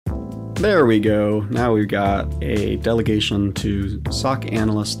There we go. Now we've got a delegation to SOC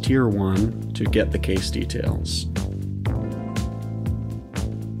Analyst Tier 1 to get the case details.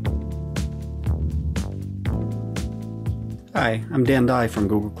 Hi, I'm Dan Dye from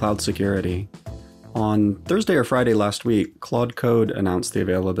Google Cloud Security. On Thursday or Friday last week, Claude Code announced the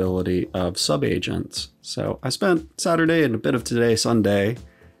availability of subagents. So I spent Saturday and a bit of today, Sunday,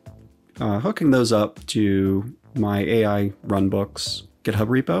 hooking those up to my AI Runbooks GitHub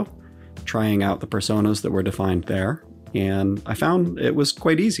repo, trying out the personas that were defined there, and I found it was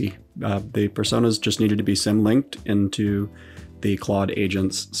quite easy. The personas just needed to be symlinked into the Claude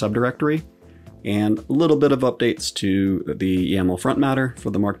agents subdirectory, and a little bit of updates to the YAML front matter for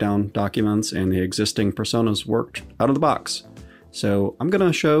the markdown documents, and the existing personas worked out of the box. So I'm going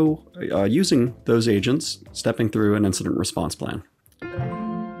to show using those agents, stepping through an incident response plan.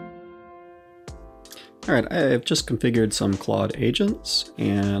 Alright, I've just configured some Claude agents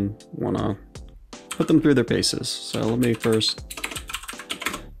and want to put them through their paces. So let me first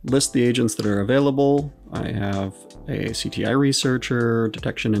list the agents that are available. I have a CTI researcher,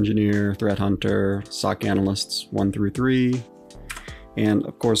 detection engineer, threat hunter, SOC analysts 1 through 3. And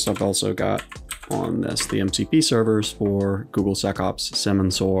of course, I've also got on this the MCP servers for Google SecOps, SIEM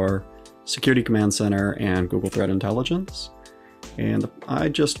and SOAR, Security Command Center, and Google Threat Intelligence. And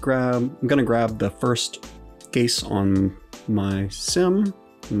I'm going to grab the first case on my SIEM,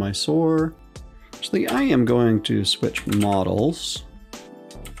 my SOAR. Actually, I am going to switch models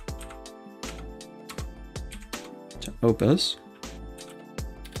to Opus.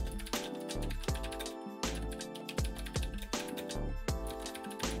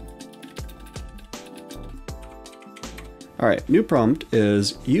 All right, new prompt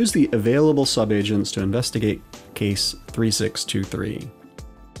is use the available subagents to investigate case 3623.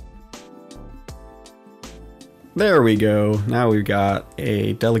 There we go. Now we've got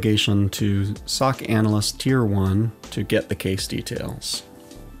a delegation to SOC Analyst Tier 1 to get the case details.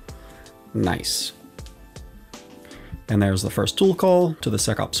 Nice. And there's the first tool call to the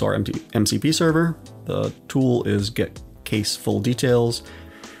SecOps SOAR MCP server. The tool is get case full details.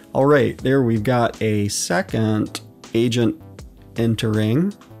 All right, there we've got a second agent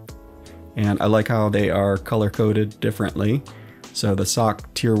entering. And I like how they are color-coded differently. So the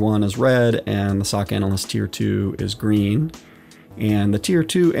SOC Tier 1 is red and the SOC Analyst Tier 2 is green. And the Tier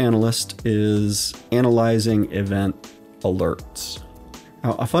 2 analyst is analyzing event alerts.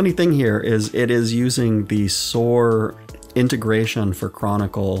 Now, a funny thing here is it is using the SOAR integration for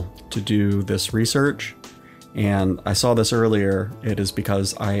Chronicle to do this research. And I saw this earlier. It is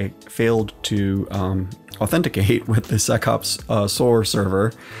because I failed to authenticate with the SecOps SOAR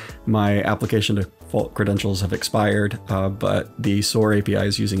server. My application default credentials have expired, but the SOAR API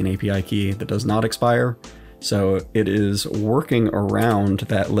is using an API key that does not expire. So it is working around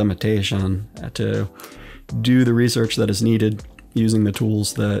that limitation to do the research that is needed using the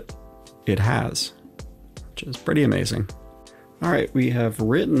tools that it has, which is pretty amazing. All right, we have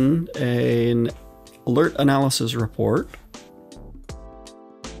written an alert analysis report.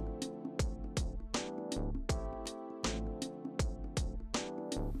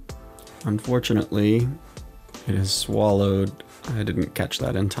 Unfortunately, it is swallowed. I didn't catch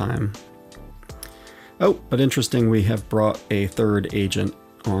that in time. Oh, but interesting, we have brought a third agent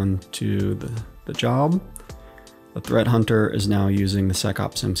onto the job. The threat hunter is now using the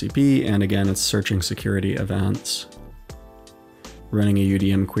SecOps MCP, and again, it's searching security events, running a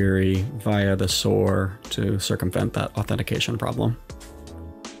UDM query via the SOAR to circumvent that authentication problem.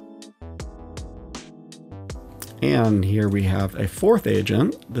 And here we have a fourth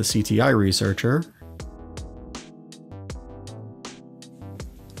agent, the CTI researcher.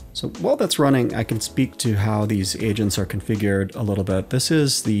 So while that's running, I can speak to how these agents are configured a little bit. This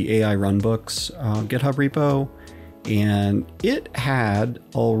is the AI Runbooks GitHub repo, and it had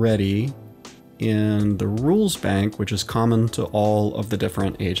already in the rules bank, which is common to all of the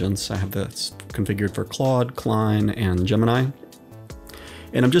different agents. I have this configured for Claude, Klein, and Gemini.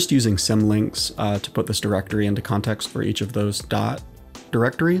 And I'm just using symlinks to put this directory into context for each of those dot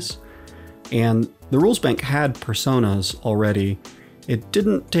directories. And the rules bank had personas already. It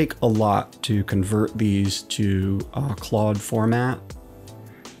didn't take a lot to convert these to Claude format.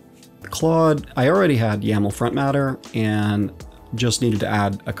 Claude, I already had YAML front matter and just needed to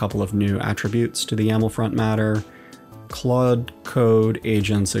add a couple of new attributes to the YAML front matter. Claude Code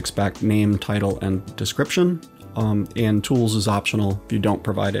agents expect name, title, and description. And tools is optional. If you don't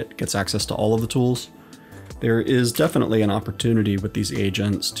provide it, it gets access to all of the tools. There is definitely an opportunity with these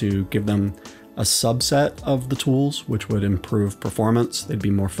agents to give them a subset of the tools, which would improve performance. They'd be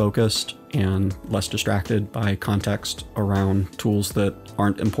more focused and less distracted by context around tools that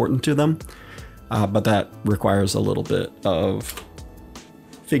aren't important to them, but that requires a little bit of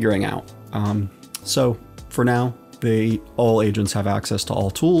figuring out. So for now, all agents have access to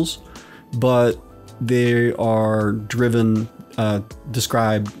all tools, but they are driven,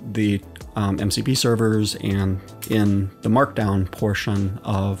 describe the MCP servers, and in the markdown portion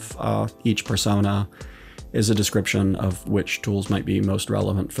of each persona is a description of which tools might be most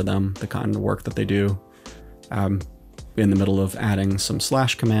relevant for them, the kind of work that they do. In the middle of adding some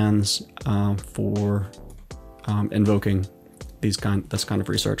slash commands for invoking this kind of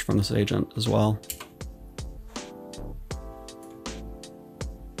research from this agent as well.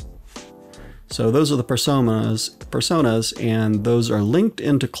 So those are the personas, and those are linked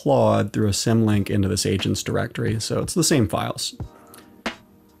into Claude through a symlink into this agent's directory. So it's the same files.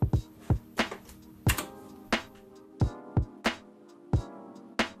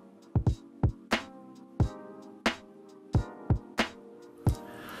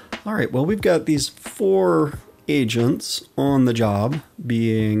 All right, well, we've got these 4 agents on the job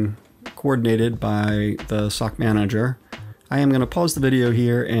being coordinated by the SOC manager. I am going to pause the video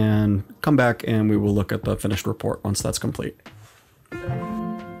here and come back, and we will look at the finished report once that's complete.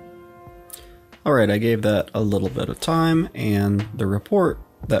 All right, I gave that a little bit of time, and the report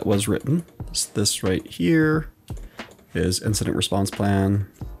that was written, this right here, is incident response plan.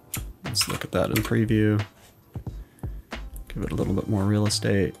 Let's look at that in preview. Give it a little bit more real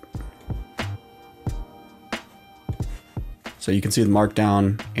estate. So you can see the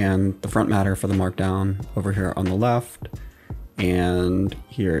markdown and the front matter for the markdown over here on the left. And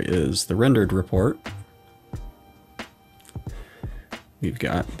here is the rendered report. We've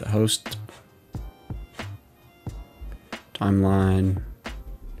got the host, timeline,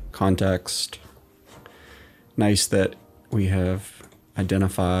 context. Nice that we have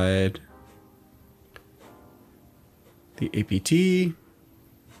identified the APT,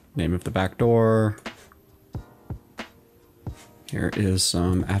 name of the backdoor. Here is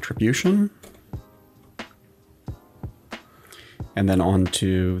some attribution. And then on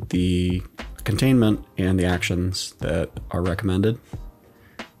to the containment and the actions that are recommended.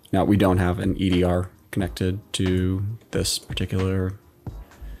 Now, we don't have an EDR connected to this particular,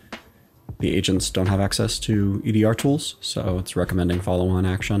 the agents don't have access to EDR tools, so it's recommending follow-on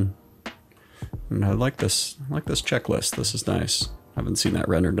action. And I like this checklist. This is nice. I haven't seen that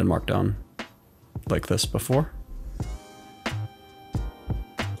rendered in Markdown like this before.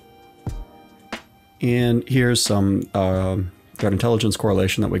 And here's some threat intelligence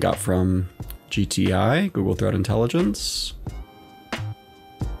correlation that we got from GTI, Google Threat Intelligence.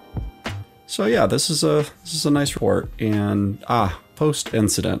 So yeah, this is a nice report. And post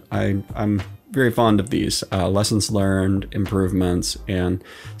incident, I'm very fond of these lessons learned, improvements, and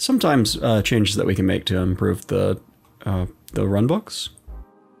sometimes changes that we can make to improve the runbooks.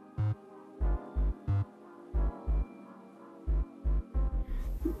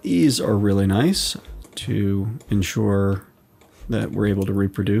 These are really nice to ensure that we're able to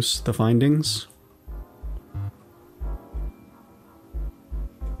reproduce the findings.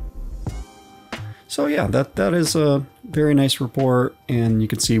 So yeah, that is a very nice report, and you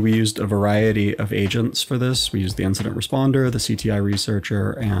can see we used a variety of agents for this. We used the incident responder, the CTI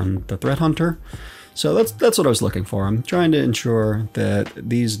researcher, and the threat hunter. So that's what I was looking for. I'm trying to ensure that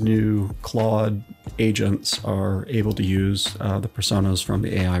these new Claude agents are able to use the personas from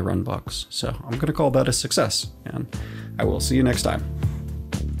the AI Runbooks. So I'm going to call that a success, and I will see you next time.